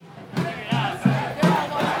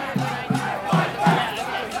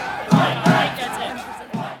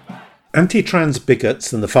Anti-trans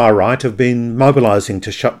bigots and the far right have been mobilising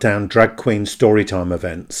to shut down drag queen storytime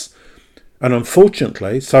events. And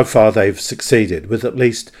unfortunately, so far they've succeeded, with at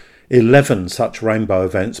least 11 such rainbow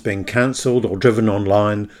events being cancelled or driven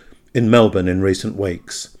online in Melbourne in recent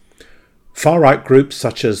weeks. Far-right groups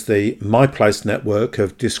such as the My Place network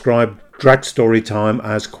have described drag storytime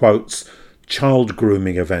as, quotes, child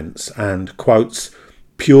grooming events and, quotes,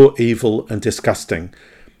 pure evil and disgusting.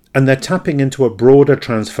 And they're tapping into a broader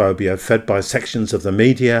transphobia fed by sections of the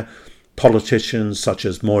media, politicians such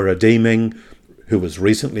as Moira Deeming, who was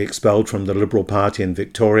recently expelled from the Liberal Party in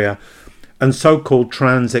Victoria, and so-called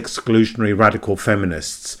trans exclusionary radical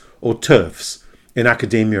feminists, or TERFs, in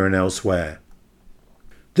academia and elsewhere.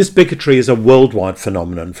 This bigotry is a worldwide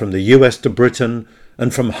phenomenon, from the US to Britain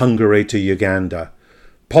and from Hungary to Uganda.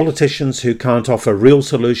 Politicians who can't offer real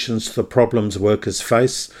solutions to the problems workers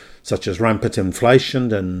face, such as rampant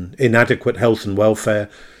inflation and inadequate health and welfare,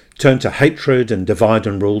 turn to hatred and divide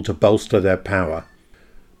and rule to bolster their power.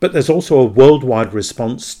 But there's also a worldwide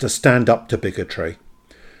response to stand up to bigotry.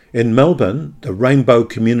 In Melbourne, the Rainbow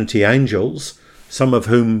Community Angels, some of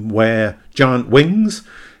whom wear giant wings,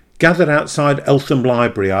 gathered outside Eltham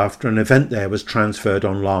Library after an event there was transferred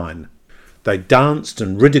online. They danced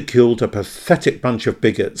and ridiculed a pathetic bunch of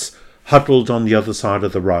bigots huddled on the other side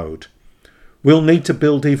of the road. We'll need to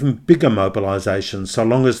build even bigger mobilisations so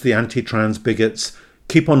long as the anti-trans bigots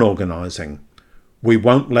keep on organising. We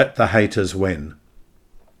won't let the haters win.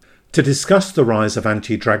 To discuss the rise of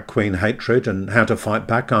anti-drag queen hatred and how to fight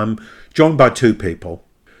back, I'm joined by two people.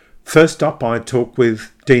 First up, I talk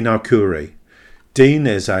with Dean Arcuri. Dean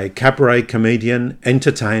is a cabaret comedian,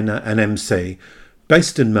 entertainer and MC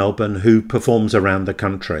based in Melbourne who performs around the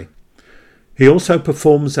country. He also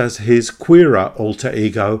performs as his queerer alter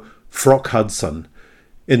ego, Frock Hudson.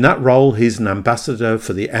 In that role, he's an ambassador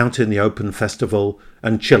for the Out in the Open Festival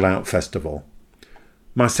and Chill Out Festival.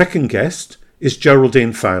 My second guest is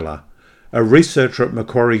Geraldine Fela, a researcher at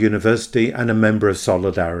Macquarie University and a member of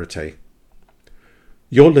Solidarity.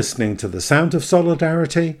 You're listening to The Sound of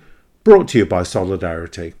Solidarity, brought to you by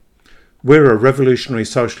Solidarity. We're a revolutionary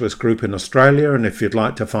socialist group in Australia, and if you'd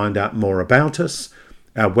like to find out more about us,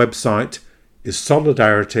 our website is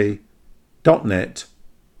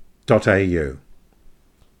solidarity.net.au.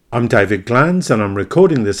 I'm David Glanz, and I'm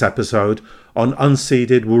recording this episode on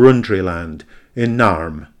unceded Wurundjeri land in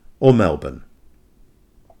Naarm, or Melbourne.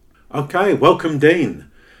 Okay, welcome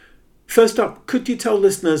Dean. First up, could you tell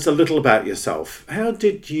listeners a little about yourself? How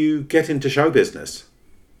did you get into show business?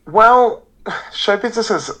 Well, show business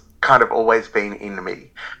has kind of always been in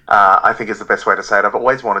me, I think is the best way to say it. I've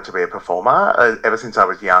always wanted to be a performer. Ever since I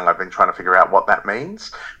was young, I've been trying to figure out what that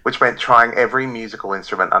means, which meant trying every musical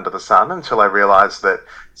instrument under the sun until I realised that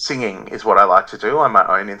singing is what I like to do on my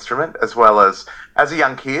own instrument, as well as a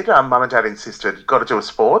young kid, mum and dad insisted, you've got to do a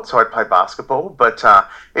sport, so I'd play basketball. But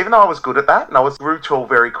even though I was good at that, and I grew tall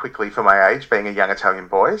very quickly for my age, being a young Italian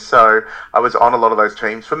boy, so I was on a lot of those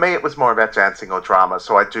teams. For me, it was more about dancing or drama,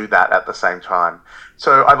 so I do that at the same time.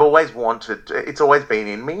 So I've always it's always been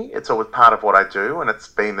in me, it's always part of what I do, and it's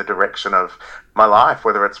been the direction of my life,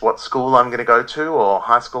 whether it's what school I'm going to go to, or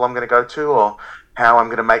high school I'm going to go to, or how I'm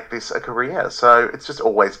going to make this a career. So it's just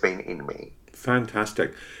always been in me.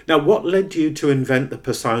 Fantastic. Now, what led you to invent the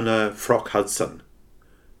persona Frock Hudson?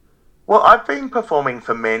 Well, I've been performing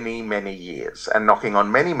for many, many years and knocking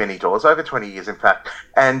on many, many doors, over 20 years, in fact.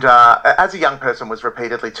 And as a young person was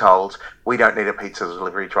repeatedly told, we don't need a pizza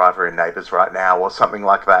delivery driver in Neighbours right now, or something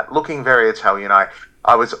like that. Looking very Italian, I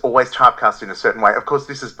was always typecast in a certain way. Of course,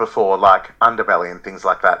 this is before, like, Underbelly and things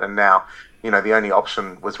like that. And now, the only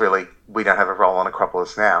option was really, we don't have a role on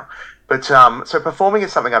Acropolis now. But so performing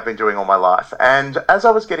is something I've been doing all my life. And as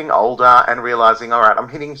I was getting older and realising, all right, I'm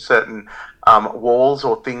hitting certain walls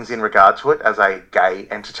or things in regard to it as a gay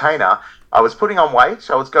entertainer, I was putting on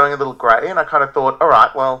weight, I was going a little grey, and I kind of thought, all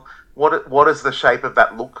right, well, what does the shape of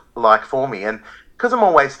that look like for me? And because I'm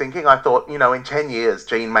always thinking, I thought, in 10 years,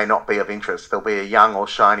 Jean may not be of interest. There'll be a young or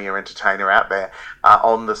shinier entertainer out there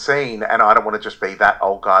on the scene, and I don't want to just be that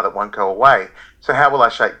old guy that won't go away. So how will I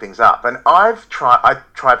shake things up? And I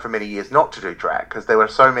tried for many years not to do drag, because there were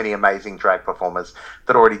so many amazing drag performers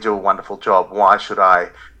that already do a wonderful job. Why should I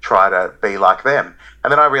try to be like them?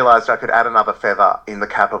 And then I realised I could add another feather in the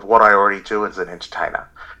cap of what I already do as an entertainer.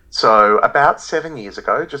 So about 7 years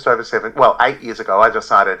ago, 8 years ago, I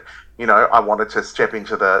decided, I wanted to step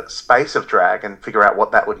into the space of drag and figure out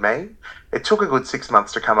what that would mean. It took a good 6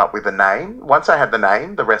 months to come up with a name. Once I had the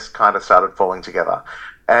name, the rest kind of started falling together.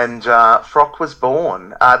 And Frock was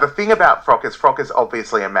born. The thing about Frock is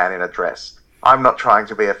obviously a man in a dress. I'm not trying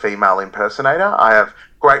to be a female impersonator. I have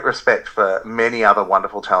great respect for many other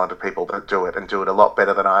wonderful, talented people that do it and do it a lot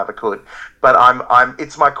better than I ever could. But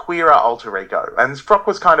it's my queerer alter ego, and Frock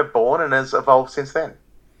was kind of born and has evolved since then.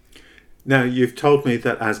 Now, you've told me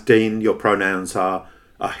that as Dean, your pronouns are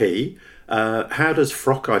he. How does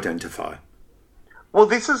Frock identify? Well,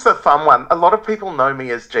 this is the fun one. A lot of people know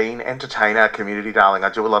me as Jean, entertainer, community darling. I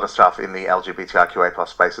do a lot of stuff in the LGBTIQA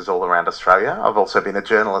plus spaces all around Australia. I've also been a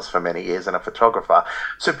journalist for many years and a photographer.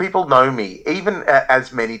 So people know me even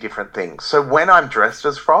as many different things. So when I'm dressed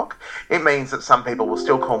as Frock, it means that some people will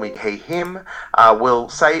still call me he, him. Will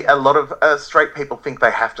say a lot of straight people think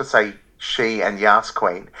they have to say she and Yas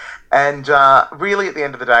Queen. And really, at the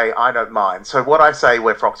end of the day, I don't mind. So what I say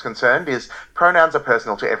where Frock's concerned is pronouns are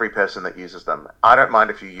personal to every person that uses them. I don't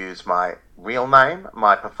mind if you use my real name,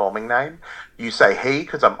 my performing name. You say he,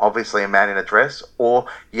 because I'm obviously a man in a dress, or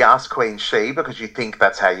Yas Queen she, because you think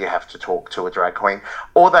that's how you have to talk to a drag queen,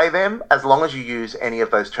 or they, them. As long as you use any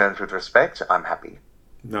of those terms with respect, I'm happy.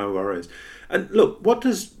 No worries. And look, what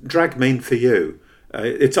does drag mean for you?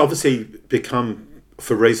 It's obviously become,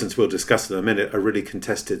 for reasons we'll discuss in a minute, a really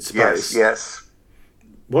contested space. Yes.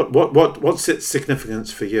 What's its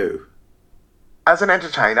significance for you? As an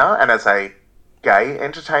entertainer and as a gay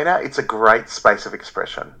entertainer, it's a great space of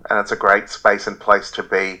expression, and it's a great space and place to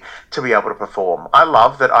be able to perform. I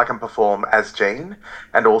love that I can perform as Jean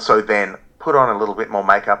and also then put on a little bit more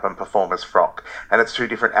makeup and perform as Frock. And it's two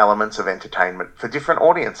different elements of entertainment for different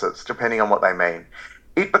audiences, depending on what they mean.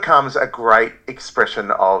 It becomes a great expression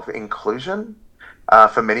of inclusion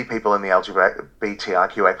for many people in the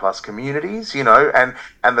LGBTIQA plus communities,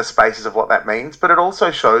 and the spaces of what that means. But it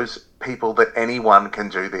also shows people that anyone can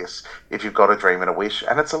do this if you've got a dream and a wish,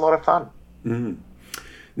 and it's a lot of fun. Mm.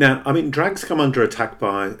 Now, I mean, drag's come under attack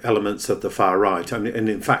by elements of the far right. And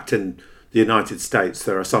in fact, in the United States,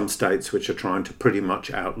 there are some states which are trying to pretty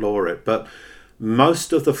much outlaw it. But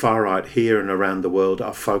most of the far right here and around the world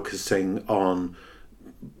are focusing on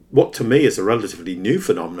what to me is a relatively new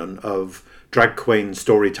phenomenon of drag queen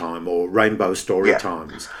story time or rainbow story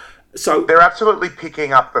times. So they're absolutely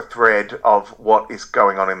picking up the thread of what is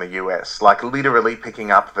going on in the US, like literally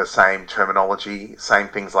picking up the same terminology, same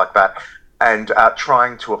things like that, and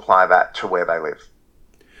trying to apply that to where they live.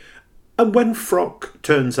 And when Frock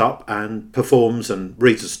turns up and performs and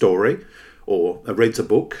reads a story or reads a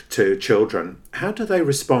book to children, how do they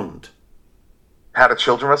respond? How do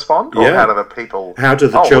children respond? Or how do the people... How do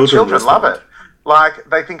the children respond? Love it. Like,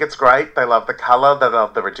 they think it's great. They love the colour. They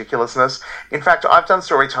love the ridiculousness. In fact, I've done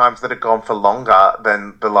story times that have gone for longer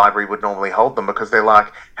than the library would normally hold them because they're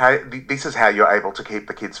like, this is how you're able to keep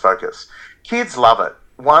the kids focused. Kids love it.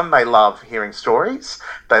 One, they love hearing stories.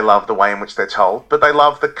 They love the way in which they're told, but they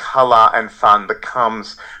love the colour and fun that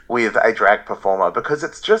comes with a drag performer because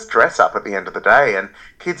it's just dress up at the end of the day, and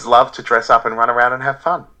kids love to dress up and run around and have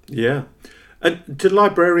fun. Yeah. And do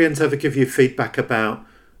librarians ever give you feedback about,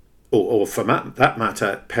 or for that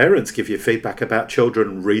matter, parents give you feedback about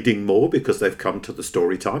children reading more because they've come to the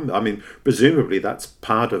story time? I mean, presumably that's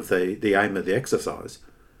part of the aim of the exercise.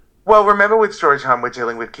 Well, remember with Storytime, we're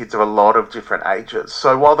dealing with kids of a lot of different ages.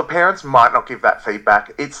 So while the parents might not give that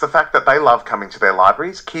feedback, it's the fact that they love coming to their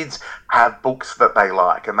libraries. Kids have books that they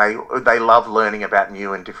like, and they love learning about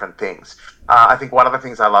new and different things. I think one of the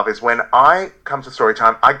things I love is when I come to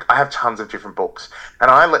Storytime, I have tons of different books,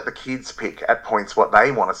 and I let the kids pick at points what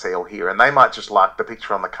they want to see or hear, and they might just like the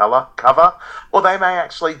picture on the cover, or they may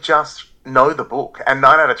actually just know the book, and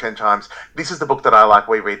 9 out of 10 times this is the book that I like,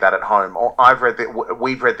 we read that at home, or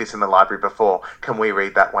we've read this in the library before, can we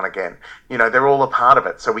read that one again? They're all a part of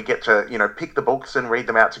it, so we get to pick the books and read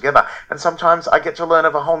them out together, and sometimes I get to learn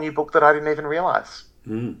of a whole new book that I didn't even realise.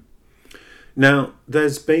 Now,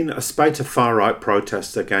 there's been a spate of far right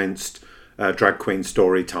protests against drag queen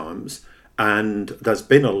story times, and there's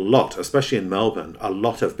been a lot, especially in Melbourne, a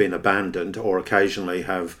lot have been abandoned or occasionally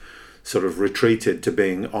have sort of retreated to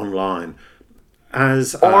being online.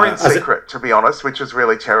 Or in secret, to be honest, which is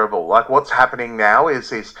really terrible. Like, what's happening now is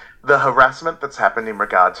the harassment that's happened in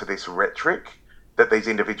regard to this rhetoric that these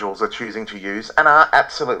individuals are choosing to use and are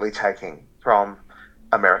absolutely taking from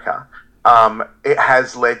America. It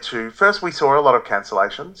has led to, first we saw a lot of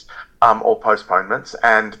cancellations or postponements,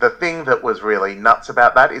 and the thing that was really nuts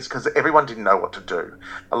about that is because everyone didn't know what to do.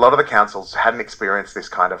 A lot of the councils hadn't experienced this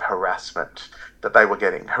kind of harassment that they were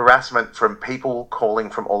getting. Harassment from people calling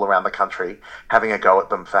from all around the country, having a go at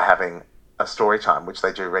them for having a story time, which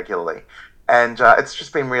they do regularly. And it's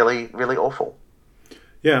just been really, really awful.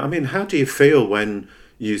 Yeah, I mean, how do you feel when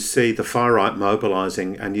you see the far right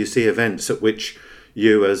mobilising and you see events at which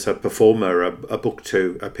you as a performer, a book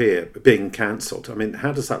to appear, being cancelled. I mean,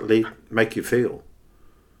 how does that make you feel?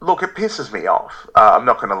 Look, it pisses me off. I'm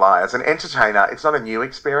not going to lie. As an entertainer, it's not a new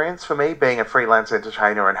experience for me being a freelance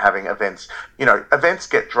entertainer and having events. Events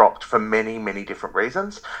get dropped for many, many different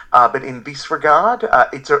reasons. But in this regard,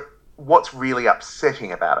 what's really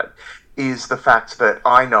upsetting about it is the fact that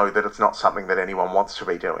I know that it's not something that anyone wants to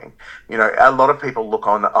be doing. A lot of people look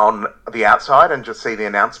on the outside and just see the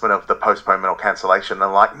announcement of the postponement or cancellation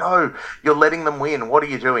and like, no, you're letting them win. What are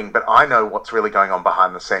you doing? But I know what's really going on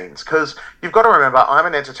behind the scenes, because you've got to remember, I'm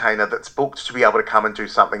an entertainer that's booked to be able to come and do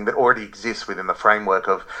something that already exists within the framework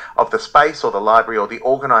of the space or the library or the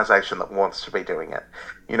organisation that wants to be doing it.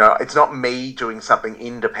 It's not me doing something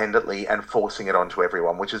independently and forcing it onto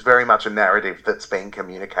everyone, which is very much a narrative that's being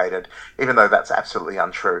communicated, even though that's absolutely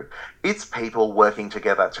untrue. It's people working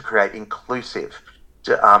together to create inclusive,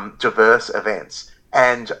 diverse events.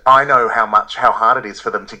 And I know how hard it is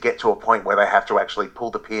for them to get to a point where they have to actually pull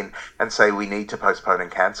the pin and say, we need to postpone and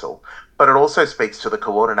cancel. But it also speaks to the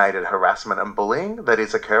coordinated harassment and bullying that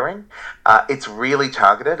is occurring. It's really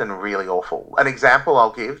targeted and really awful. An example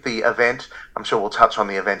I'll give, the event, I'm sure we'll touch on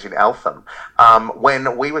the event in Eltham.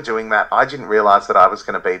 When we were doing that, I didn't realise that I was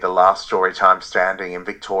going to be the last story time standing in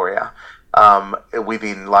Victoria.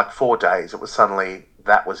 Within like 4 days, it was suddenly,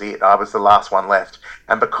 that was it. I was the last one left.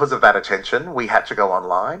 And because of that attention, we had to go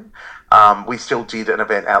online. We still did an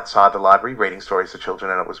event outside the library, reading stories to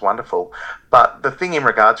children, and it was wonderful. But the thing in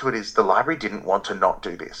regard to it is the library didn't want to not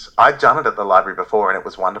do this. I'd done it at the library before, and it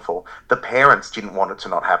was wonderful. The parents didn't want it to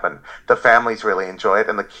not happen. The families really enjoy it,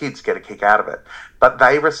 and the kids get a kick out of it. But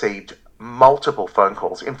they received multiple phone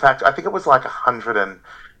calls. In fact, I think it was like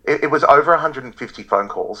it was over 150 phone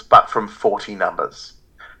calls, but from 40 numbers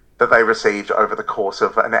that they received over the course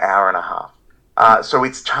of an hour and a half. So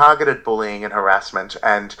it's targeted bullying and harassment,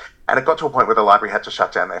 and it got to a point where the library had to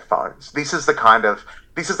shut down their phones. This is the kind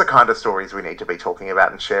of stories we need to be talking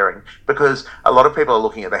about and sharing, because a lot of people are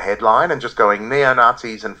looking at the headline and just going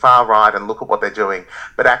neo-Nazis and far right and look at what they're doing.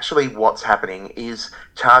 But actually what's happening is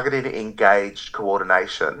targeted, engaged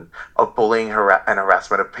coordination of bullying and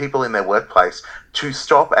harassment of people in their workplace to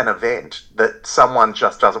stop an event that someone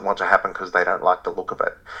just doesn't want to happen because they don't like the look of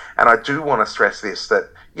it. And I do want to stress this, that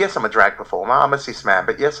yes, I'm a drag performer, I'm a cis man,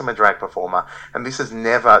 but yes, I'm a drag performer. And this is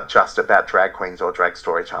never just about drag queens or drag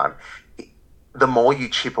story time. The more you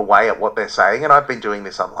chip away at what they're saying, and I've been doing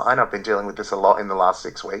this online, I've been dealing with this a lot in the last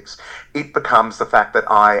 6 weeks, it becomes the fact that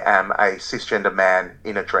I am a cisgender man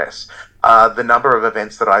in a dress. The number of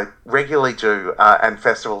events that I regularly do and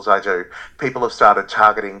festivals I do, people have started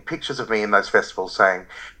targeting pictures of me in those festivals saying,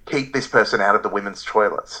 keep this person out of the women's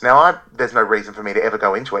toilets. Now, there's no reason for me to ever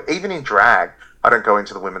go into it. Even in drag, I don't go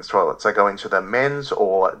into the women's toilets. I go into the men's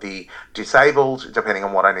or the disabled, depending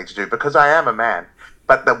on what I need to do, because I am a man.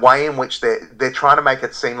 But the way in which they're trying to make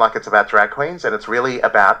it seem like it's about drag queens, and it's really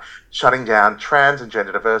about shutting down trans and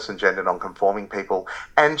gender diverse and gender non-conforming people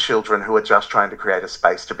and children who are just trying to create a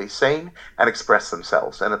space to be seen and express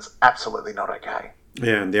themselves. And it's absolutely not okay.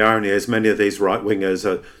 Yeah, and the irony is many of these right-wingers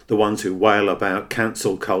are the ones who wail about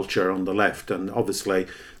cancel culture on the left, and obviously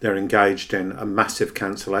they're engaged in a massive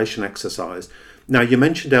cancellation exercise. Now, you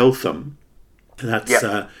mentioned Eltham. That's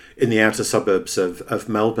in the outer suburbs of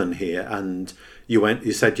Melbourne here, and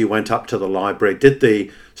you said you went up to the library, did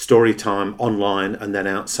the story time online and then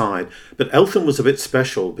outside. But Eltham was a bit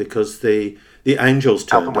special because the angels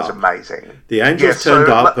turned up. Eltham was amazing. The angels turned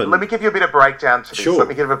up. Let me give you a bit of breakdown to this. Sure. Let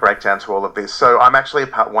me give a breakdown to all of this. So I'm actually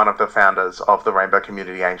one of the founders of the Rainbow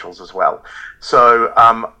Community Angels as well. So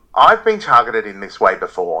I've been targeted in this way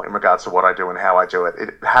before in regards to what I do and how I do it.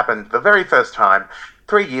 It happened the very first time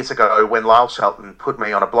 3 years ago when Lyle Shelton put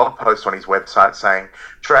me on a blog post on his website saying,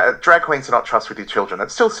 drag queens are not trust with your children.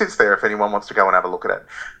 It still sits there if anyone wants to go and have a look at it.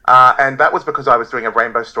 And that was because I was doing a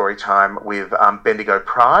rainbow story time with Bendigo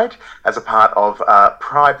Pride as a part of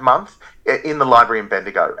Pride Month in the library in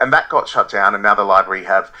Bendigo. And that got shut down, and now the library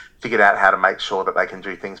have figured out how to make sure that they can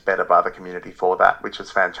do things better by the community for that, which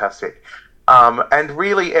is fantastic. And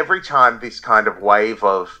really every time this kind of wave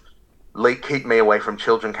of keep me away from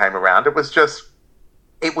children came around,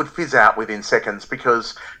 it would fizz out within seconds,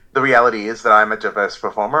 because the reality is that I'm a diverse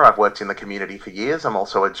performer. I've worked in the community for years. I'm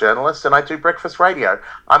also a journalist, and I do breakfast radio.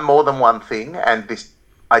 I'm more than one thing, and this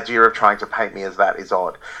idea of trying to paint me as that is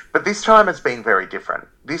odd. But this time has been very different.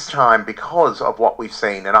 This time, because of what we've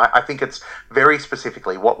seen, and I think it's very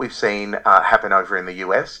specifically what we've seen happen over in the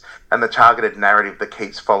US and the targeted narrative that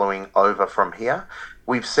keeps following over from here,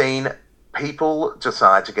 we've seen people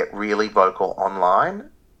decide to get really vocal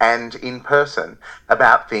online and in person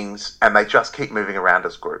about things, and they just keep moving around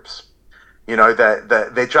as groups.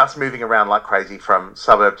 They're just moving around like crazy from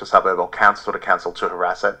suburb to suburb or council to council to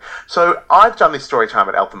harass it. So I've done this story time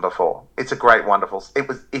at Eltham before. It's a great, wonderful.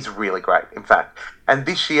 It's really great, in fact. And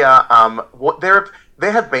this year,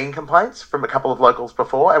 there have been complaints from a couple of locals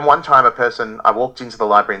before. And one time, I walked into the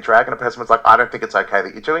library in drag, and a person was like, "I don't think it's okay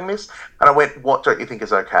that you're doing this." And I went, "What don't you think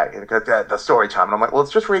is okay?" And he goes, "The story time." And I'm like, "Well,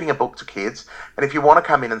 it's just reading a book to kids. And if you want to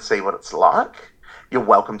come in and see what it's like, you're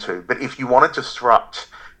welcome to. But if you want to disrupt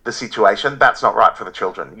the situation, that's not right for the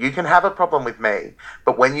children. You can have a problem with me,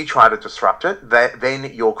 but when you try to disrupt it, then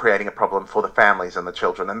you're creating a problem for the families and the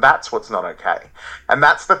children, and that's what's not okay." And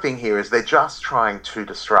that's the thing here, is they're just trying to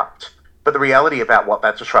disrupt. But the reality about what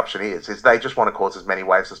that disruption is they just want to cause as many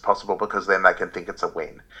waves as possible, because then they can think it's a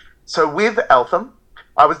win. So with Eltham,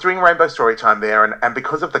 I was doing Rainbow Storytime there, and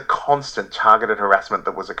because of the constant targeted harassment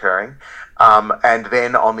that was occurring, and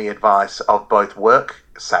then on the advice of both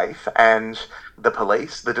WorkSafe and the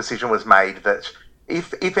police, the decision was made that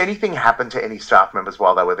if anything happened to any staff members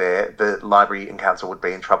while they were there, the library and council would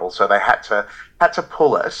be in trouble. So they had to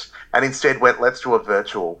pull it, and instead went, let's do a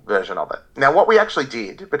virtual version of it. Now, what we actually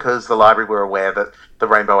did, because the library were aware that the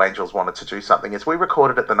Rainbow Angels wanted to do something, is we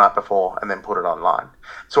recorded it the night before and then put it online.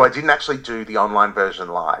 So I didn't actually do the online version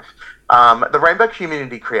live. The Rainbow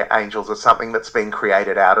Community Angels is something that's been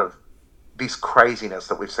created out of this craziness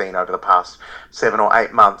that we've seen over the past 7 or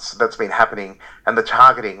 8 months that's been happening, and the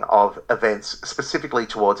targeting of events specifically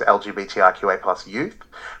towards LGBTIQA plus youth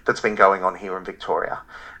that's been going on here in Victoria.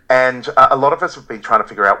 And a lot of us have been trying to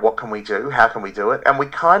figure out, what can we do? How can we do it? And we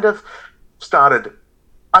kind of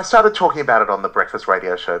I started talking about it on the breakfast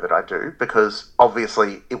radio show that I do, because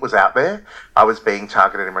obviously it was out there. I was being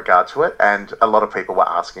targeted in regard to it, and a lot of people were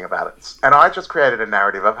asking about it. And I just created a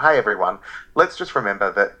narrative of, hey, everyone, let's just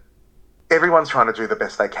remember that everyone's trying to do the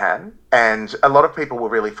best they can, and a lot of people were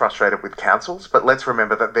really frustrated with councils, but let's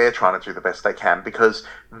remember that they're trying to do the best they can, because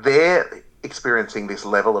they're experiencing this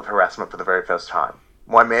level of harassment for the very first time.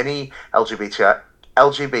 Why many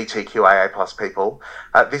LGBTQIA plus people,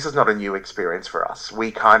 this is not a new experience for us.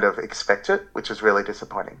 We kind of expect it, which is really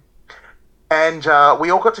disappointing. And we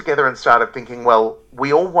all got together and started thinking, well,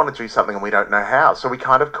 we all want to do something and we don't know how. So we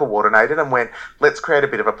kind of coordinated and went, let's create a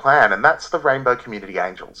bit of a plan. And that's the Rainbow Community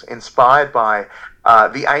Angels, inspired by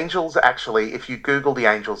the Angels. Actually, if you Google the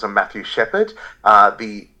Angels and Matthew Shepherd,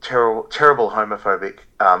 the terrible homophobic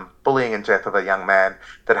bullying and death of a young man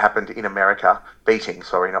that happened in America, beating,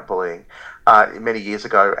 sorry, not bullying, many years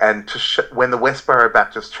ago. And when the Westboro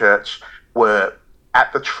Baptist Church were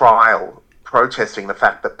at the trial protesting the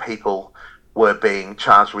fact that people were being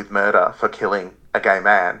charged with murder for killing a gay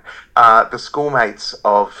man, the schoolmates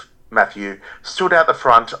of Matthew stood out the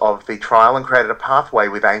front of the trial and created a pathway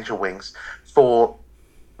with angel wings for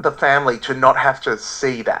the family to not have to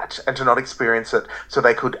see that and to not experience it, so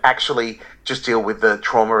they could actually just deal with the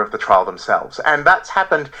trauma of the trial themselves. And that's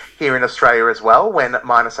happened here in Australia as well, when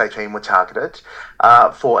minus 18 were targeted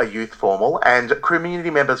for a youth formal, and community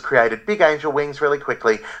members created big angel wings really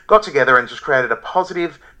quickly, got together and just created a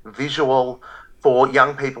positive visual for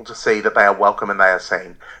young people to see that they are welcome and they are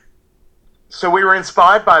seen. So we were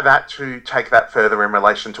inspired by that to take that further in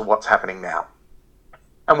relation to what's happening now.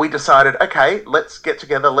 And we decided, okay, let's get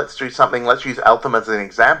together, let's do something, let's use Eltham as an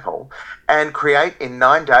example, and create in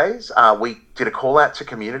 9 days. We did a call out to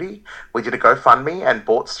community, we did a GoFundMe and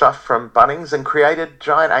bought stuff from Bunnings and created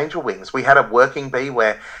giant angel wings. We had a working bee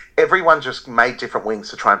where everyone just made different wings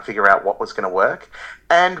to try and figure out what was going to work.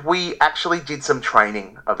 And we actually did some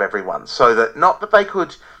training of everyone, so that not that they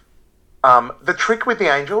could... the trick with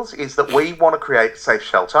the angels is that we want to create safe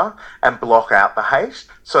shelter and block out the hate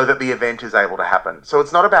so that the event is able to happen. So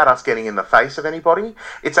it's not about us getting in the face of anybody.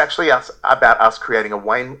 It's actually about us creating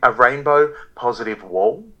a rainbow positive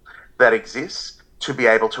wall that exists to be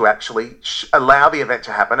able to actually allow the event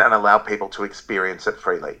to happen and allow people to experience it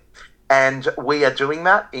freely. And we are doing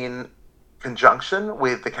that in conjunction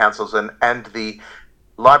with the councils and the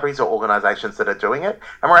libraries or organisations that are doing it.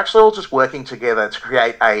 And we're actually all just working together to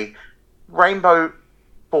create a rainbow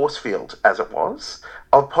force field, as it was,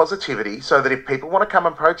 of positivity, so that if people want to come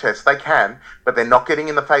and protest, they can, but they're not getting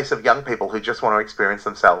in the face of young people who just want to experience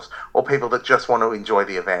themselves, or people that just want to enjoy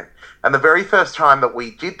the event. And the very first time that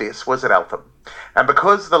we did this was at Eltham. And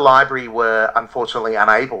because the library were unfortunately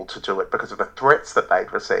unable to do it because of the threats that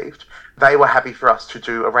they'd received, they were happy for us to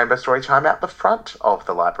do a Rainbow Storytime out the front of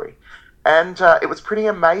the library. And it was pretty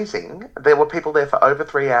amazing. There were people there for over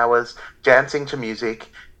 3 hours, dancing to music,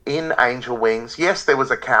 in angel wings. Yes, there was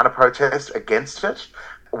a counter protest against it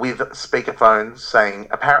with speakerphones saying,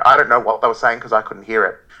 I don't know what they were saying because I couldn't hear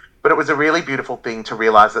it, but it was a really beautiful thing to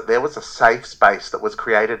realise that there was a safe space that was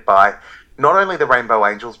created by not only the Rainbow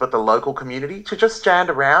Angels, but the local community to just stand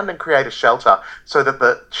around and create a shelter so that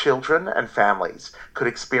the children and families could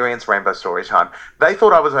experience Rainbow Storytime. They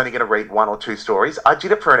thought I was only going to read 1 or 2 stories. I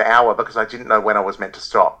did it for an hour because I didn't know when I was meant to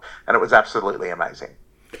stop, and it was absolutely amazing.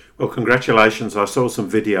 Well, congratulations. I saw some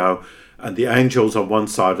video and the angels on one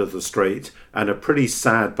side of the street and a pretty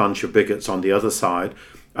sad bunch of bigots on the other side.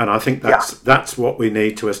 And I think that's what we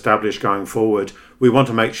need to establish going forward. We want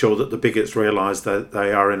to make sure that the bigots realise that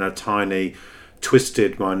they are in a tiny,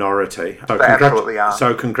 twisted minority. So they absolutely are.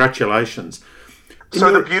 So congratulations. So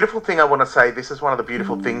the beautiful thing I want to say, this is one of the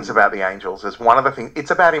beautiful things about the Angels, is one of the things, it's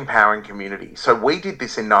about empowering community. So we did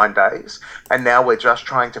this in 9 days, and now we're just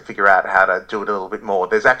trying to figure out how to do it a little bit more.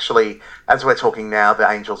 There's actually, as we're talking now, the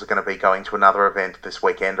Angels are going to be going to another event this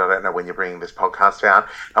weekend. I don't know when you're bringing this podcast out.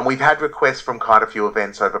 And we've had requests from quite a few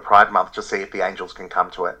events over Pride Month to see if the Angels can come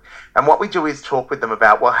to it. And what we do is talk with them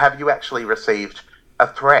about, well, have you actually received a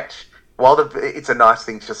threat? While it's a nice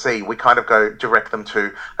thing to see, we kind of go direct them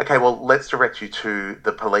to, okay, well, let's direct you to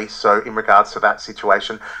the police. So in regards to that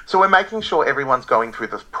situation, so we're making sure everyone's going through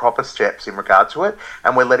the proper steps in regard to it.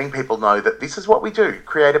 And we're letting people know that this is what we do,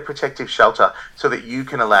 create a protective shelter so that you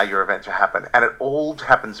can allow your event to happen. And it all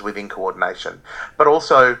happens within coordination. But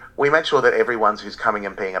also we make sure that everyone who's coming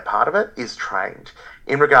and being a part of it is trained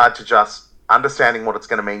in regard to just understanding what it's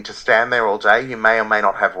going to mean to stand there all day. You may or may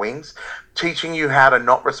not have wings. Teaching you how to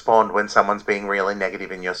not respond when someone's being really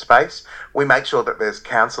negative in your space. We make sure that there's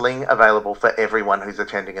counselling available for everyone who's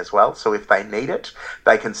attending as well. So if they need it,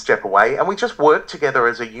 they can step away. And we just work together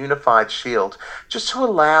as a unified shield just to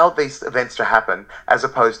allow these events to happen, as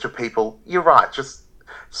opposed to people, you're right, just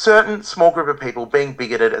certain small group of people being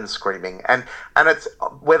bigoted and screaming. And it's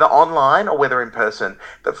whether online or whether in person,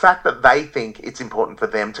 the fact that they think it's important for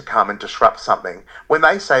them to come and disrupt something. When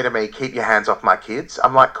they say to me, keep your hands off my kids,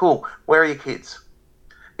 I'm like, cool, where are your kids?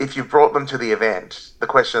 If you've brought them to the event, the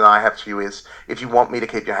question I have to you is, if you want me to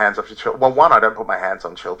keep your hands off your children, well, 1, I don't put my hands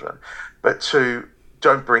on children, but 2,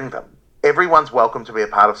 don't bring them. Everyone's welcome to be a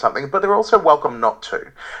part of something, but they're also welcome not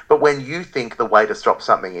to. But when you think the way to stop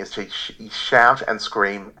something is to shout and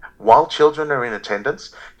scream while children are in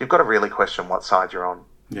attendance, you've got to really question what side you're on.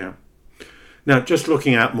 Yeah. Now, just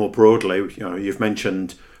looking out more broadly, you've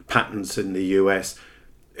mentioned patterns in the US.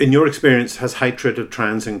 In your experience, has hatred of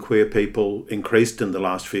trans and queer people increased in the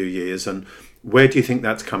last few years, and where do you think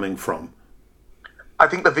that's coming from? I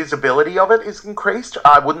think the visibility of it is increased.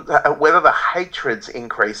 I wouldn't, whether the hatred's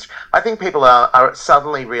increased, I think people are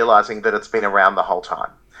suddenly realising that it's been around the whole time.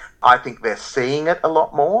 I think they're seeing it a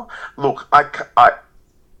lot more. Look,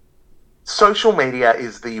 social media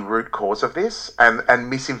is the root cause of this, and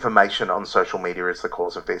misinformation on social media is the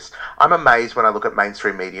cause of this. I'm amazed when I look at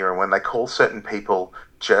mainstream media and when they call certain people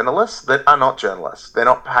journalists that are not journalists. They're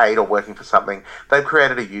not paid or working for something. They've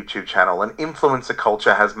created a YouTube channel, and influencer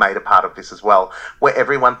culture has made a part of this as well, where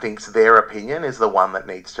everyone thinks their opinion is the one that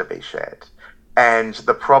needs to be shared. And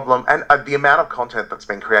the problem, and the amount of content that's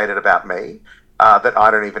been created about me that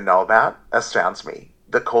I don't even know about astounds me.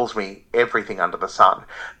 That calls me everything under the sun.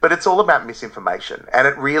 But it's all about misinformation. And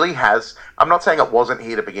it really has, I'm not saying it wasn't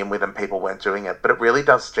here to begin with and people weren't doing it, but it really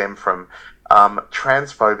does stem from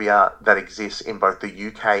transphobia that exists in both the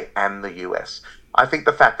UK and the US. I think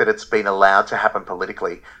the fact that it's been allowed to happen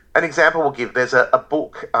politically. An example we'll give, there's a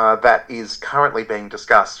book that is currently being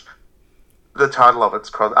discussed. The title of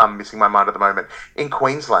it's missing my mind at the moment. In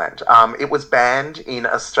Queensland, it was banned in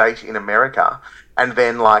a state in America, and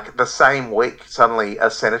then like the same week, suddenly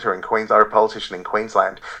a senator in Queensland, or a politician in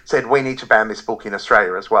Queensland, said we need to ban this book in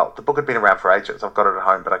Australia as well. The book had been around for ages. I've got it at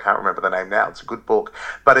home, but I can't remember the name now. It's a good book,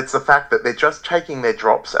 but it's the fact that they're just taking their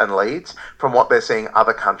drops and leads from what they're seeing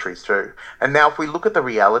other countries do. And now, if we look at the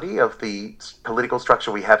reality of the political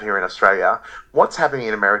structure we have here in Australia, what's happening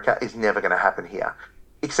in America is never going to happen here.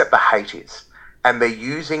 Except the hate is. And they're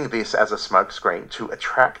using this as a smokescreen to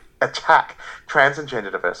attack trans and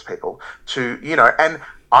gender diverse people to, and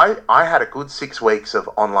I had a good 6 weeks of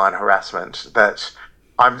online harassment that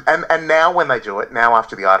and now when they do it, now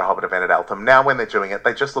after the Ida Hobbit event at Eltham, now when they're doing it,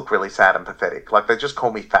 they just look really sad and pathetic. Like they just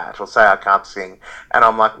call me fat or say I can't sing. And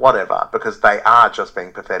I'm like, whatever, because they are just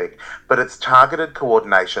being pathetic. But it's targeted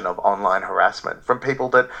coordination of online harassment from people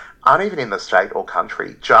that aren't even in the state or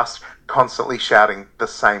country, just constantly shouting the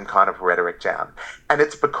same kind of rhetoric down. And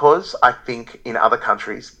it's because I think in other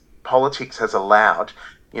countries, politics has allowed,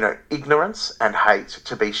 ignorance and hate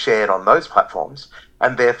to be shared on those platforms,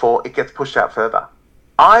 and therefore it gets pushed out further.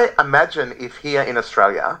 I imagine if here in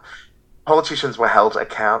Australia, politicians were held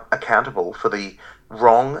accountable for the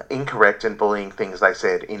wrong, incorrect and bullying things they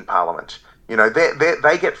said in Parliament. You know,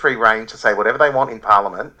 they get free rein to say whatever they want in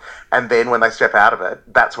Parliament, and then when they step out of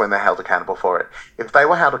it, that's when they're held accountable for it. If they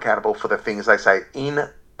were held accountable for the things they say in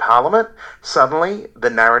Parliament, suddenly the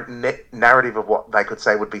narrative of what they could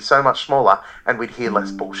say would be so much smaller, and we'd hear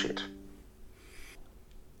less bullshit.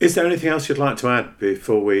 Is there anything else you'd like to add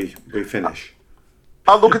before we finish?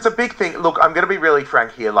 Oh, look, it's a big thing. Look, I'm going to be really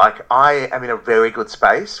frank here. Like, I am in a very good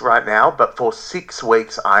space right now, but for 6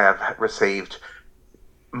 weeks I have received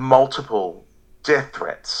multiple death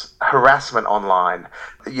threats, harassment online.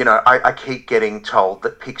 You know, I keep getting told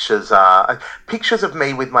that pictures of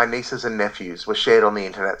me with my nieces and nephews were shared on the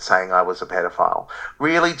internet saying I was a pedophile.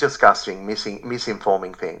 Really disgusting,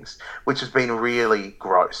 misinforming things, which has been really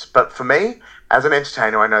gross. But for me, as an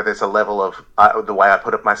entertainer, I know there's a level of the way I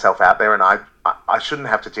put myself out there, and I shouldn't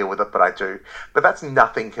have to deal with it, but I do. But that's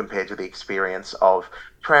nothing compared to the experience of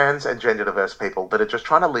trans and gender diverse people that are just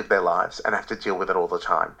trying to live their lives and have to deal with it all the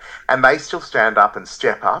time. And they still stand up and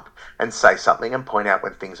step up and say something and point out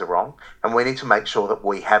when things are wrong. And we need to make sure that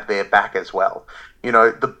we have their back as well. You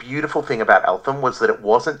know, the beautiful thing about Eltham was that it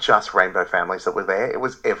wasn't just rainbow families that were there, it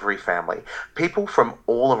was every family. People from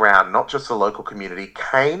all around, not just the local community,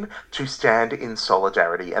 came to stand in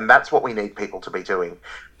solidarity, and that's what we need people to be doing.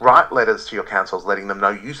 Write letters to your councils letting them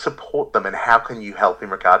know you support them and how can you help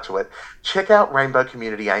in regard to it. Check out Rainbow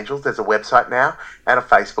Community Angels. There's a website now and a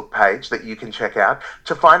Facebook page that you can check out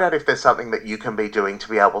to find out if there's something that you can be doing to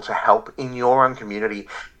be able to help in your own community.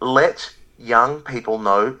 Let young people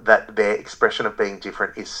know that their expression of being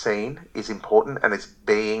different is seen, is important, and is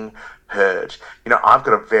being heard. You know, I've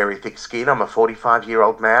got a very thick skin. I'm a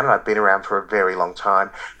 45-year-old man, and I've been around for a very long time,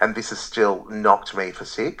 and this has still knocked me for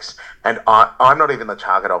six, and I'm not even the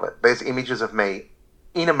target of it. There's images of me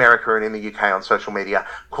in America and in the UK on social media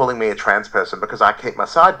calling me a trans person because I keep my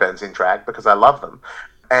sideburns in drag because I love them.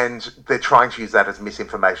 And they're trying to use that as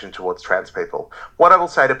misinformation towards trans people. What I will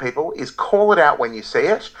say to people is call it out when you see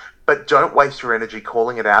it, but don't waste your energy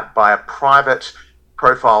calling it out by a private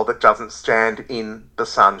profile that doesn't stand in the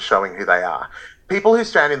sun showing who they are. People who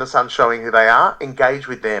stand in the sun showing who they are, engage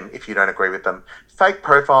with them if you don't agree with them. Fake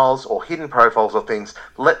profiles or hidden profiles or things,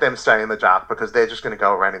 let them stay in the dark because they're just going to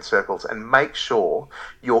go around in circles, and make sure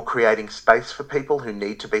you're creating space for people who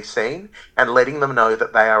need to be seen and letting them know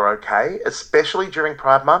that they are okay, especially during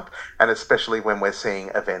Pride Month and especially when we're seeing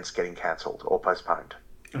events getting cancelled or postponed.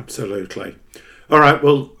 Absolutely. All right,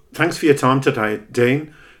 well, thanks for your time today,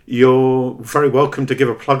 Dean. You're very welcome to give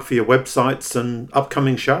a plug for your websites and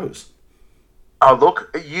upcoming shows. Oh,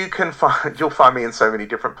 look, you'll find me in so many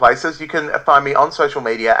different places. You can find me on social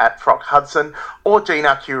media at Frock Hudson or Dean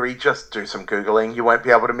Arcuri. Just do some Googling. You won't be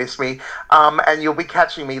able to miss me. And you'll be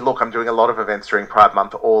catching me. Look, I'm doing a lot of events during Pride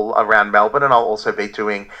Month all around Melbourne, and I'll also be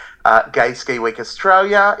doing Gay Ski Week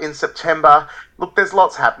Australia in September. Look, there's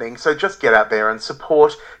lots happening, so just get out there and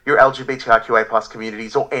support your LGBTIQA plus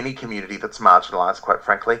communities or any community that's marginalised, quite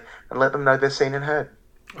frankly, and let them know they're seen and heard.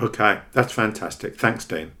 Okay, that's fantastic. Thanks,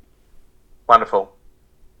 Dean. Wonderful.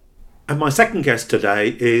 And my second guest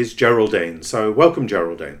today is Geraldine. So welcome,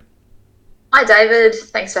 Geraldine. Hi, David.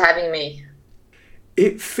 Thanks for having me.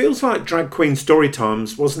 It feels like drag queen story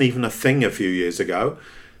times wasn't even a thing a few years ago.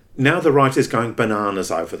 Now the right is going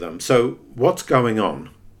bananas over them. So what's going on?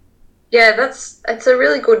 Yeah, it's a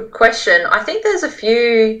really good question. I think there's a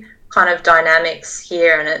few kind of dynamics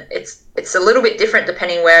here, and it's a little bit different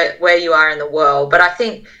depending where you are in the world. But I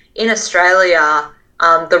think in Australia,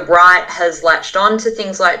 the right has latched on to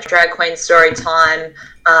things like drag queen story time,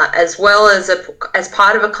 as well as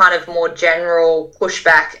part of a kind of more general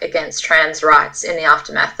pushback against trans rights in the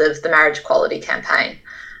aftermath of the marriage equality campaign.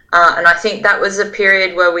 And I think that was a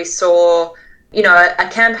period where we saw, you know, a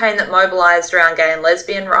campaign that mobilised around gay and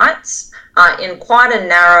lesbian rights in quite a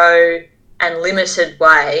narrow and limited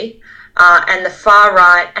way. And the far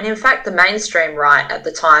right, and in fact the mainstream right at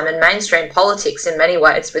the time, and mainstream politics in many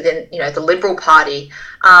ways within, you know, the Liberal Party,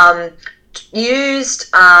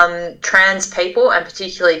 used trans people and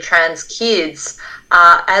particularly trans kids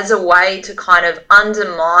as a way to kind of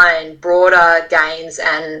undermine broader gains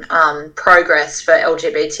and progress for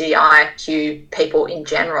LGBTIQ people in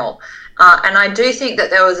general. And I do think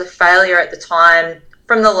that there was a failure at the time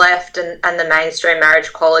from the left and the mainstream marriage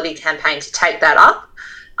equality campaign to take that up.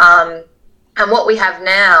 And what we have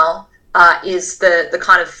now is the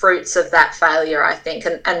kind of fruits of that failure, I think,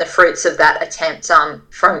 and the fruits of that attempt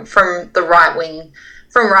from the right wing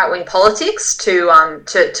politics to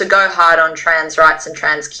go hard on trans rights and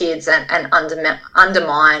trans kids and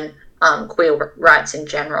undermine queer rights in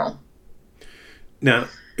general. Now,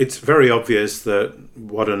 it's very obvious that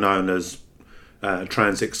what are known as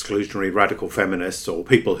trans exclusionary radical feminists, or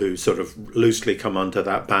people who sort of loosely come under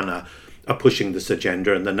that banner, are pushing this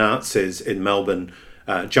agenda, and the Nazis in Melbourne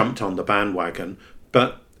jumped on the bandwagon.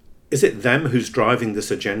 But is it them who's driving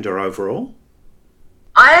this agenda overall?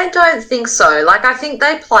 I don't think so. I think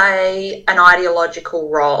they play an ideological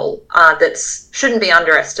role that shouldn't be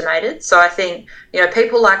underestimated. So I think,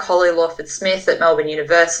 people like Holly Lawford-Smith at Melbourne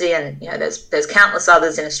University, and, there's countless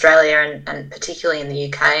others in Australia and particularly in the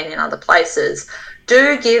UK and in other places,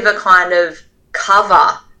 do give a kind of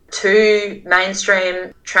cover to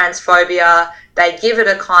mainstream transphobia. They give it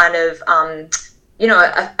a kind of,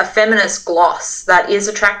 a feminist gloss that is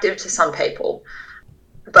attractive to some people.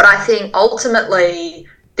 But I think ultimately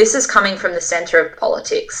this is coming from the centre of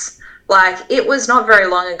politics. It was not very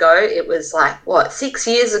long ago, it was 6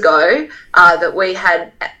 years ago, that we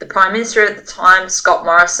had the Prime Minister at the time, Scott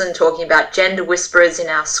Morrison, talking about gender whisperers in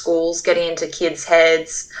our schools, getting into kids'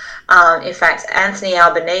 heads. In fact, Anthony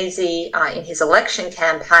Albanese, in his election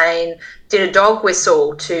campaign, did a dog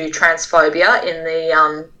whistle to transphobia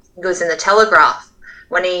it was in the Telegraph,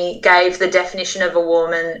 when he gave the definition of a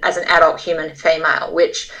woman as an adult human female,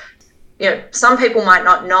 which, some people might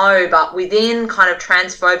not know, but within kind of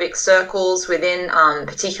transphobic circles,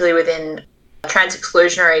 particularly within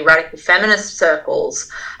trans-exclusionary radical feminist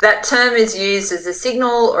circles, that term is used as a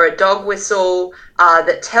signal or a dog whistle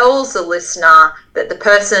that tells the listener that the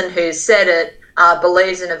person who said it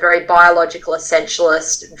believes in a very biological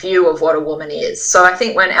essentialist view of what a woman is. So I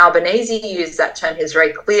think when Albanese used that term, he was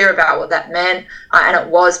very clear about what that meant, and it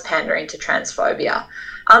was pandering to transphobia.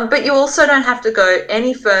 But you also don't have to go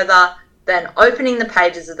any further than opening the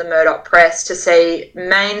pages of the Murdoch Press to see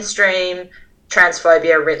mainstream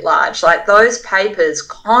transphobia writ large. Those papers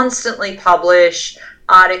constantly publish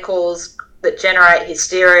articles that generate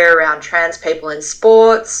hysteria around trans people in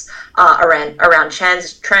sports, around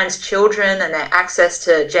trans children and their access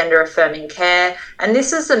to gender-affirming care. And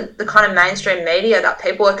this is the kind of mainstream media that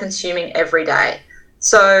people are consuming every day.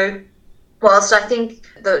 So whilst I think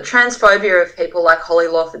the transphobia of people like Holly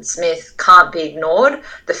Lawford-Smith can't be ignored,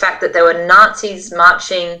 the fact that there were Nazis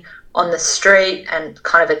marching on the street and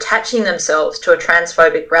kind of attaching themselves to a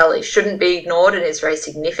transphobic rally shouldn't be ignored and is very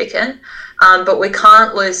significant. But we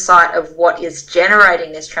can't lose sight of what is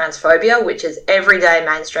generating this transphobia, which is everyday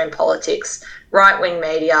mainstream politics, right-wing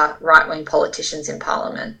media, right-wing politicians in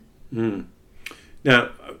Parliament. Now,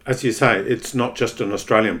 as you say, it's not just an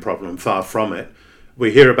Australian problem, far from it.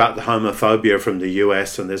 We hear about the homophobia from the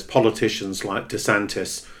US, and there's politicians like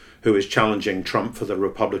DeSantis who is challenging Trump for the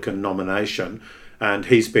Republican nomination, and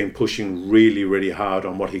he's been pushing really, really hard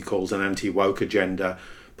on what he calls an anti-woke agenda,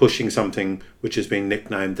 pushing something which has been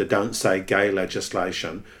nicknamed the Don't Say Gay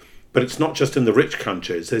legislation. But it's not just in the rich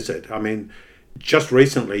countries, is it? I mean, just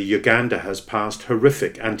recently, Uganda has passed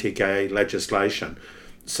horrific anti-gay legislation.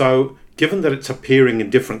 So given that it's appearing in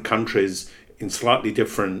different countries in slightly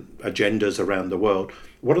different agendas around the world,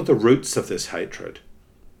 what are the roots of this hatred?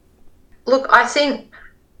 Look, I think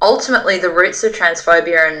ultimately the roots of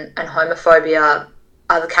transphobia and homophobia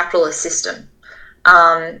are the capitalist system.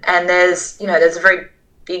 And there's a very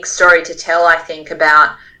big story to tell, I think,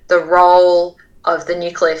 about the role of the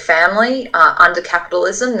nuclear family under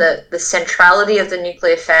capitalism, the centrality of the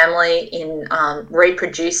nuclear family in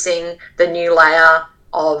reproducing the new layer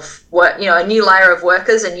of work, a new layer of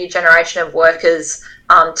workers, a new generation of workers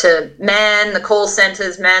to man the call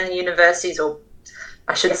centres, man the universities, or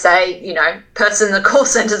I should say, person the call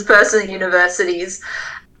centres, person the universities,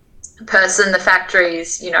 person the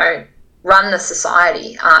factories, run the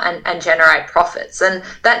society and generate profits. And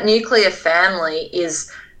that nuclear family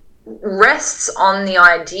rests on the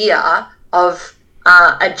idea of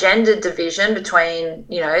a gender division between,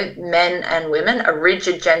 men and women, a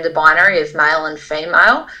rigid gender binary of male and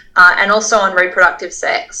female, and also on reproductive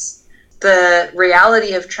sex. The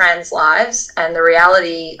reality of trans lives and the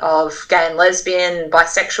reality of gay and lesbian,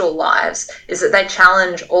 bisexual lives is that they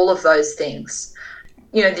challenge all of those things.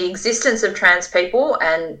 The existence of trans people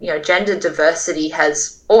and, gender diversity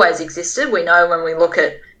has always existed. We know when we look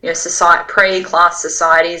at, pre-class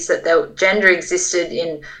societies that gender existed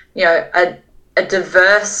in, a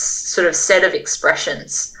diverse sort of set of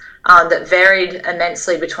expressions that varied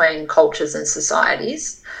immensely between cultures and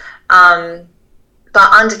societies. But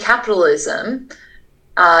under capitalism,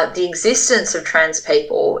 the existence of trans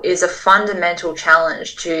people is a fundamental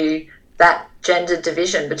challenge to that gender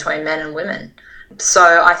division between men and women.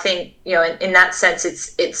 So I think, in that sense,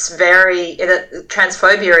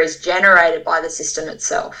 transphobia is generated by the system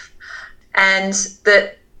itself. And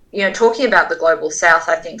that, talking about the global south,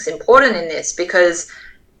 I think is important in this because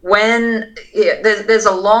there's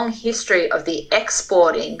a long history of the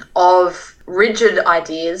exporting of rigid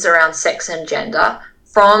ideas around sex and gender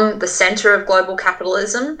from the centre of global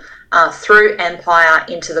capitalism through empire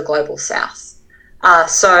into the global south.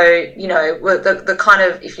 So, you know, the kind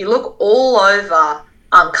of, if you look all over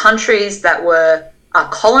countries that were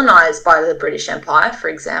colonised by the British Empire, for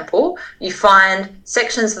example, you find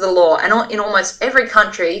sections of the law, and in almost every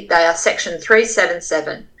country they are Section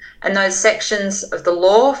 377. And those sections of the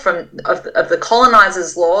law of the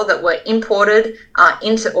colonisers' law that were imported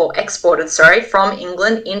exported from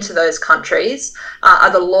England into those countries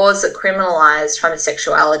are the laws that criminalised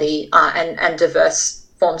homosexuality and diverse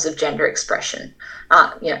forms of gender expression,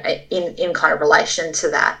 in kind of relation to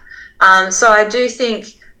that. So I do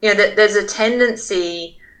think, you know, that there's a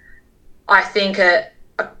tendency, I think, a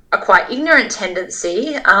quite ignorant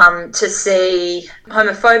tendency to see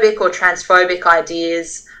homophobic or transphobic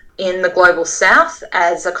ideas in the global south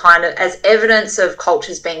as as evidence of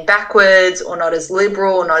cultures being backwards or not as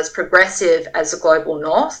liberal or not as progressive as the global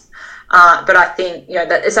north. But I think, you know,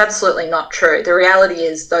 that is absolutely not true. The reality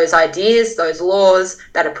is those ideas, those laws,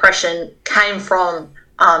 that oppression came from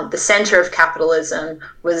the centre of capitalism,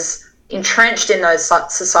 was entrenched in those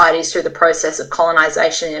societies through the process of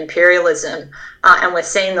colonisation and imperialism, and we're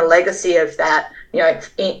seeing the legacy of that, you know,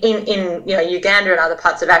 in you know, Uganda and other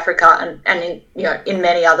parts of Africa, and in, you know, in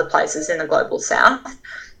many other places in the global south.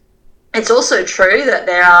 It's also true that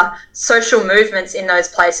there are social movements in those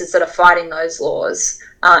places that are fighting those laws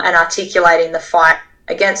and articulating the fight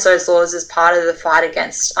against those laws as part of the fight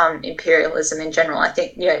against imperialism in general. I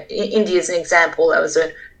think, you know, India is an example. There was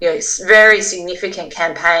a, you know, very significant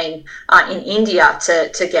campaign in India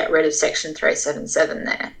to get rid of Section 377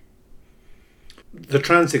 there. The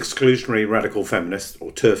trans-exclusionary radical feminists,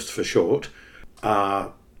 or TERFs for short,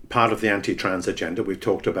 are part of the anti-trans agenda. We've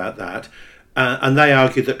talked about that. And they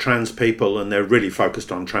argue that trans people, and they're really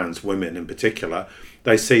focused on trans women in particular,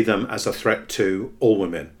 they see them as a threat to all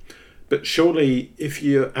women. But surely, if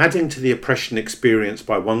you're adding to the oppression experienced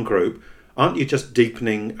by one group, aren't you just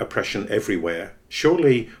deepening oppression everywhere?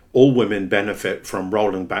 Surely all women benefit from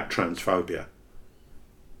rolling back transphobia.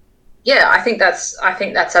 Yeah, I think that's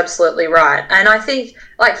absolutely right. And I think,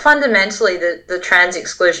 like, fundamentally the trans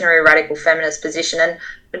exclusionary radical feminist position,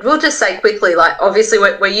 and we'll just say quickly, like, obviously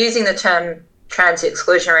we're using the term trans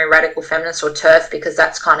exclusionary radical feminist, or TERF, because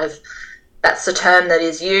that's the term that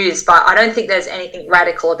is used, but I don't think there's anything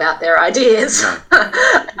radical about their ideas. No.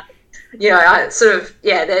 You know,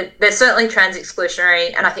 they're certainly trans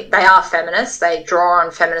exclusionary, and I think they are feminists. They draw on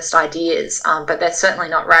feminist ideas, but they're certainly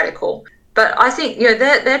not radical. But I think, you know,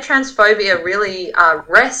 their transphobia really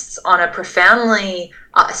rests on a profoundly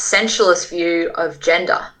essentialist view of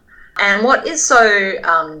gender. And what is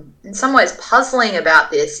so, in some ways, puzzling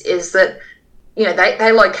about this is that, you know,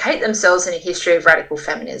 they locate themselves in a history of radical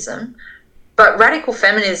feminism, but radical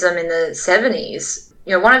feminism in the 70s,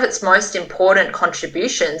 you know, one of its most important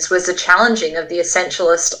contributions was the challenging of the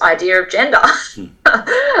essentialist idea of gender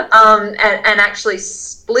and actually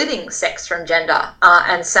splitting sex from gender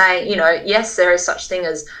and saying, you know, yes, there is such thing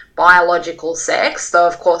as biological sex, though,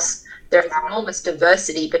 of course, there is enormous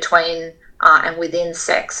diversity between and within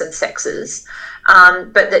sex and sexes,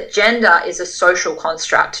 but that gender is a social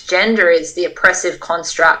construct. Gender is the oppressive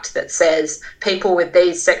construct that says people with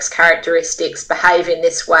these sex characteristics behave in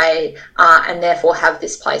this way and therefore have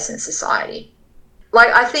this place in society. Like,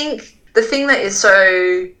 I think the thing that is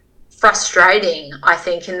so frustrating, I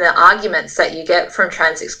think, in the arguments that you get from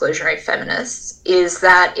trans exclusionary feminists is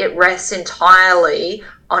that it rests entirely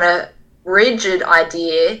on a rigid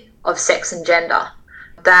idea of sex and gender.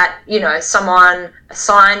 That, you know, someone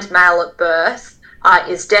assigned male at birth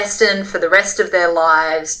is destined for the rest of their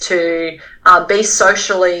lives to be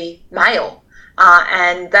socially male.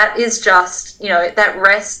 And that is just, you know, that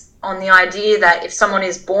rests on the idea that if someone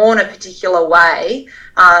is born a particular way,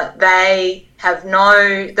 they have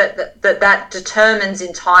that determines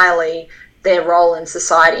entirely their role in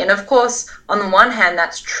society. And of course, on the one hand,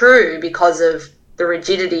 that's true because of the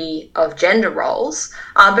rigidity of gender roles,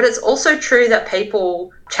 but it's also true that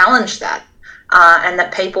people challenge that and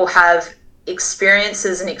that people have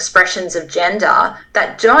experiences and expressions of gender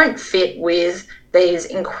that don't fit with these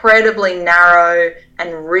incredibly narrow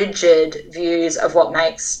and rigid views of what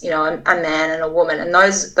makes, you know, a man and a woman. And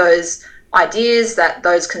those ideas, that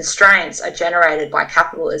those constraints are generated by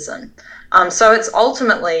capitalism. So it's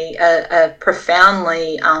ultimately a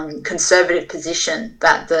profoundly conservative position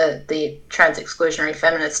that the trans exclusionary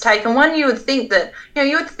feminists take, and one you would think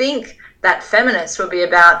that feminists would be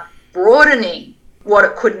about broadening what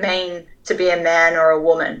it could mean to be a man or a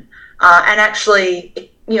woman, and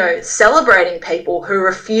actually, you know, celebrating people who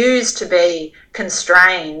refuse to be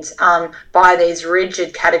constrained by these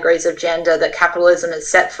rigid categories of gender that capitalism has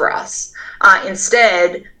set for us.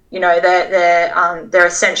 Instead, they're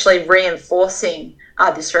essentially reinforcing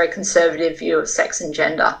this very conservative view of sex and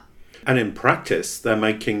gender. And in practice, they're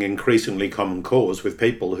making increasingly common cause with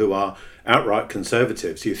people who are outright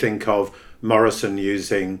conservatives. You think of Morrison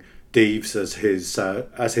using Deves as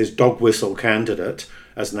his dog whistle candidate,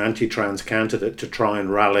 as an anti-trans candidate, to try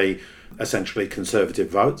and rally essentially conservative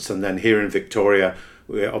votes. And then here in Victoria,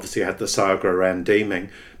 we obviously had the saga around Deeming.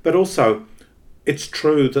 But also, it's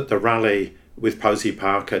true that the rally with Posey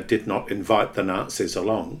Parker did not invite the Nazis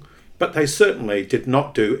along, but they certainly did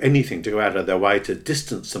not do anything to go out of their way to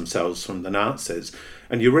distance themselves from the Nazis.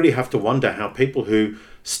 And you really have to wonder how people who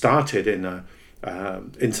started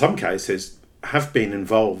in some cases, have been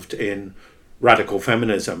involved in radical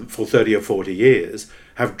feminism for 30 or 40 years,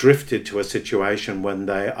 have drifted to a situation when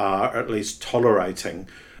they are at least tolerating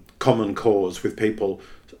common cause with people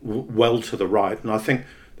well to the right. And I think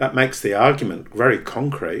that makes the argument very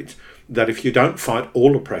concrete that if you don't fight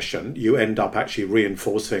all oppression, you end up actually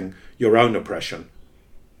reinforcing your own oppression.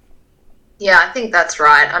 Yeah, I think that's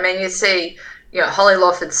right. I mean, you see, Holly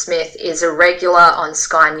Lawford Smith is a regular on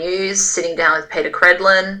Sky News, sitting down with Peter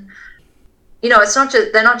Credlin.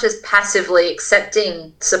 They're not just passively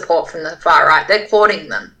accepting support from the far right; they're courting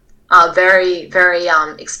them very, very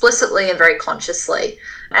explicitly and very consciously.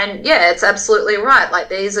 And yeah, it's absolutely right. Like,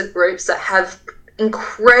 these are groups that have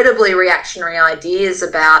incredibly reactionary ideas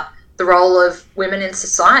about the role of women in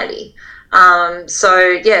society.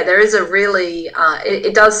 So yeah, there is a really,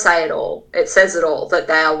 it does say it all. It says it all, that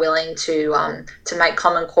they are willing to make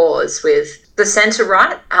common cause with the centre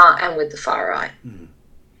right and with the far right. Mm.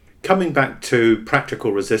 Coming back to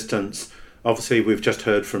practical resistance, obviously we've just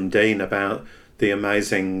heard from Dean about the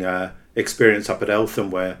amazing experience up at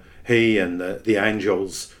Eltham where he and the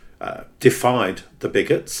Angels defied the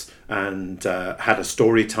bigots and had a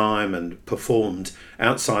story time and performed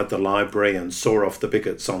outside the library and saw off the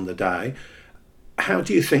bigots on the day. How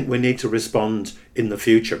do you think we need to respond in the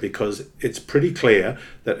future? Because it's pretty clear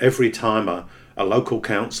that every time a local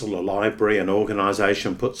council, a library, an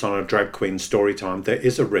organisation puts on a drag queen story time, there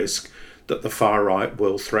is a risk that the far right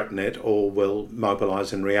will threaten it or will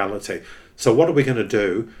mobilise in reality. So what are we going to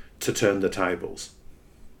do to turn the tables?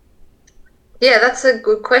 Yeah, that's a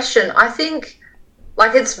good question. I think,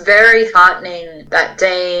 it's very heartening that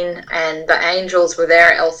Dean and the Angels were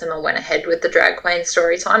there at Eltham and went ahead with the drag queen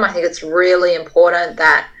story time. I think it's really important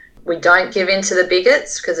that we don't give in to the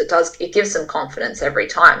bigots, because it gives them confidence every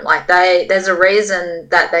time. There's a reason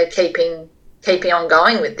that they're keeping on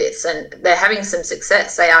going with this, and they're having some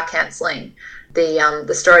success. They are cancelling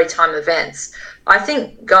the story time events. I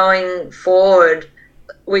think going forward,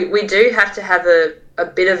 we do have to have a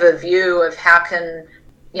bit of a view of how can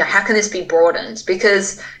this be broadened,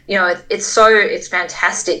 because it's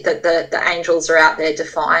fantastic that the Angels are out there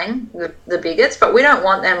defying the bigots, but we don't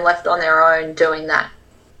want them left on their own doing that.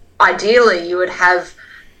 Ideally, you would have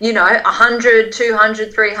 100,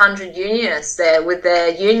 200, 300 unionists there with their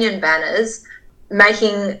union banners,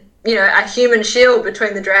 making a human shield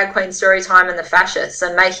between the drag queen story time and the fascists,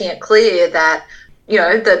 and making it clear that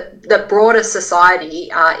the broader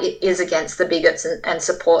society is against the bigots and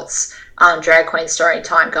supports drag queen story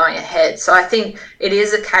time going ahead. So I think it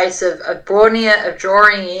is a case of broadening it, of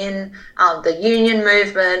drawing in the union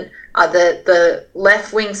movement, the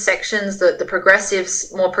left-wing sections,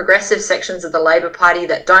 the more progressive sections of the Labor Party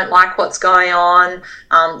that don't like what's going on,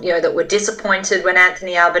 that were disappointed when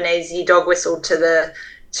Anthony Albanese dog whistled to the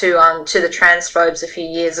transphobes a few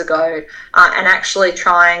years ago, and actually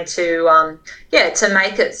trying to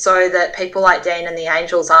make it so that people like Dean and the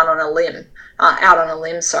Angels aren't out on a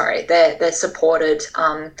limb. They're supported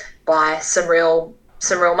by some real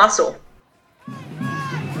muscle.